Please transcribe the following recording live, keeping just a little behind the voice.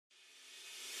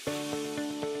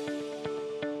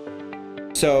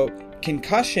So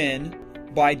concussion,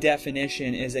 by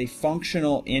definition, is a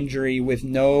functional injury with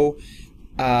no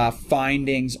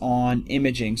findings on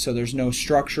imaging. So there's no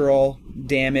structural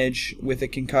damage with a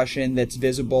concussion that's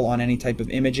visible on any type of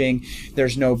imaging.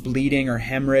 There's no bleeding or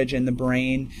hemorrhage in the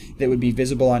brain that would be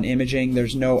visible on imaging.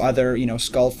 There's no other,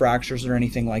 skull fractures or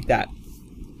anything like that.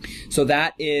 So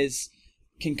that is,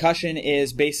 concussion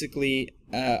is basically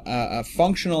a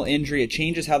functional injury. It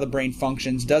changes how the brain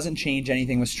functions, doesn't change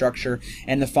anything with structure,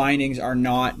 and the findings are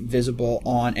not visible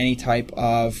on any type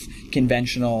of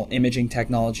conventional imaging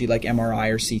technology like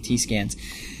MRI or CT scans.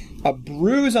 A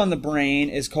bruise on the brain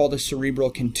is called a cerebral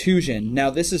contusion.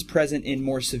 Now, this is present in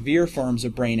more severe forms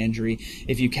of brain injury.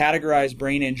 If you categorize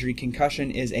brain injury, concussion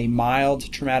is a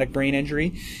mild traumatic brain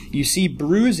injury. You see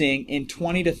bruising in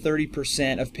 20 to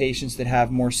 30% of patients that have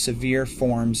more severe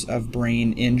forms of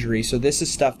brain injury. So this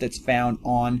is stuff that's found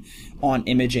on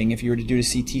imaging. If you were to do a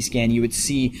CT scan, you would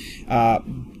see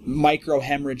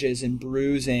microhemorrhages and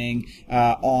bruising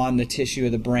on the tissue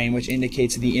of the brain, which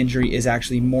indicates the injury is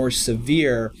actually more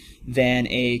severe than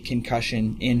a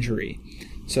concussion injury.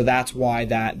 So that's why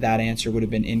that answer would have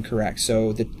been incorrect.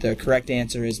 So the correct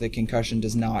answer is that concussion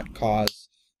does not cause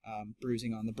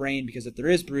bruising on the brain, because if there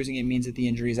is bruising, it means that the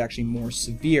injury is actually more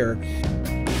severe.